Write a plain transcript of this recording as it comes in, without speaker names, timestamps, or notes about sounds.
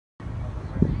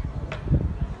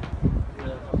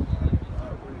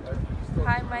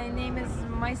My name is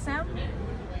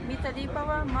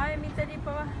Mitalipova, Maya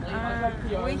Mitalipova.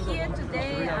 We're here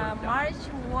today, March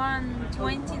 1,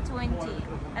 2020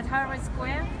 at Harvard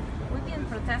Square. We've been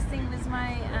protesting with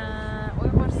my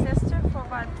Uyghur sister for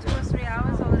about 2 or 3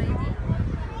 hours already.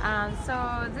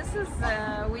 So this is,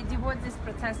 we devote this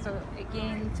protest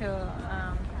again to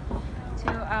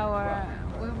our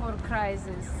Uyghur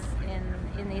crisis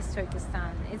in East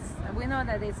Turkestan. We know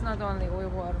that it's not only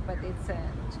Uyghur, but it's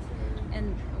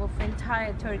of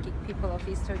entire Turkic people of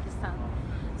East Turkestan.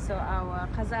 So our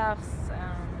Kazakhs,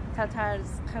 Tatars,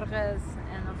 Kyrgyz,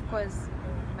 and of course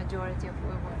majority of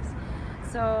Uyghurs.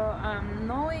 So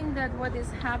knowing that what is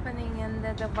happening and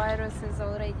that the virus is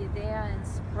already there and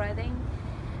spreading,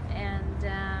 and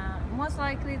most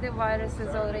likely the virus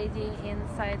is already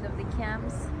inside of the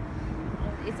camps,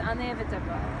 it's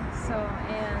inevitable. So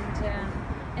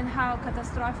and how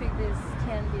catastrophic this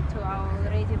can be to our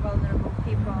already vulnerable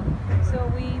people.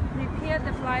 So we prepared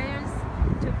the flyers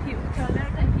to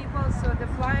American people. So the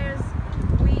flyers,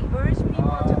 we urge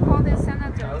people to call their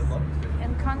senators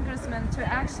and congressmen to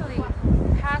actually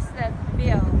pass that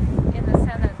bill in the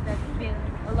Senate that's been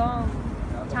a long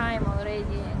time already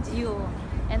due.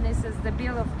 And this is the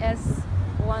bill of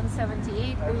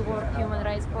S-178, Uyghur Human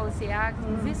Rights Policy Act.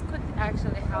 This could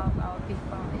actually help our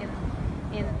people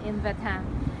in Batam.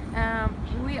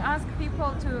 We ask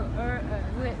people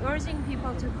we're urging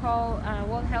people to call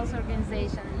World Health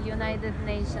Organization, United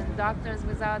Nations, Doctors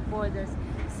Without Borders,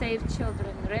 Save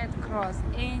Children, Red Cross,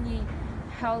 any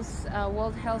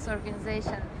World Health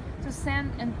Organization to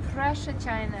send and pressure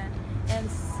China and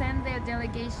send their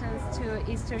delegations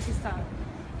to East Turkestan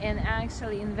and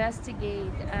actually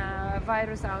investigate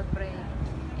virus outbreak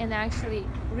and actually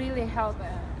really help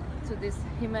to this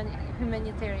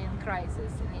humanitarian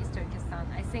crisis in East Turkestan.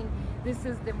 I think this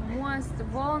is the most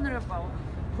vulnerable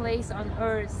place on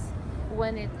earth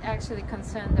when it actually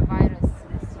concerns the virus,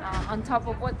 on top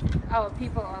of what our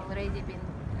people already been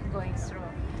going through.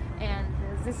 And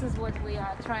this is what we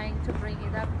are trying to bring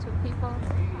it up to people.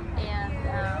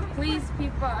 And please,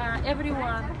 people,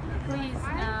 everyone, please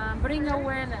bring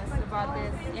awareness about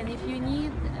this. And if you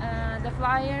need the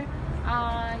flyer,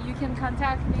 you can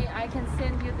contact me. I can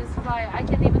send you this flyer. I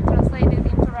can even translate it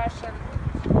into Russian.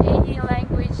 Any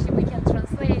language we can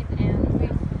translate, and we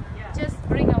just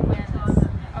bring awareness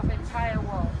of the entire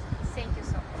world. Thank you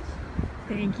so much.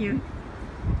 Thank you.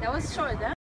 That was short, huh?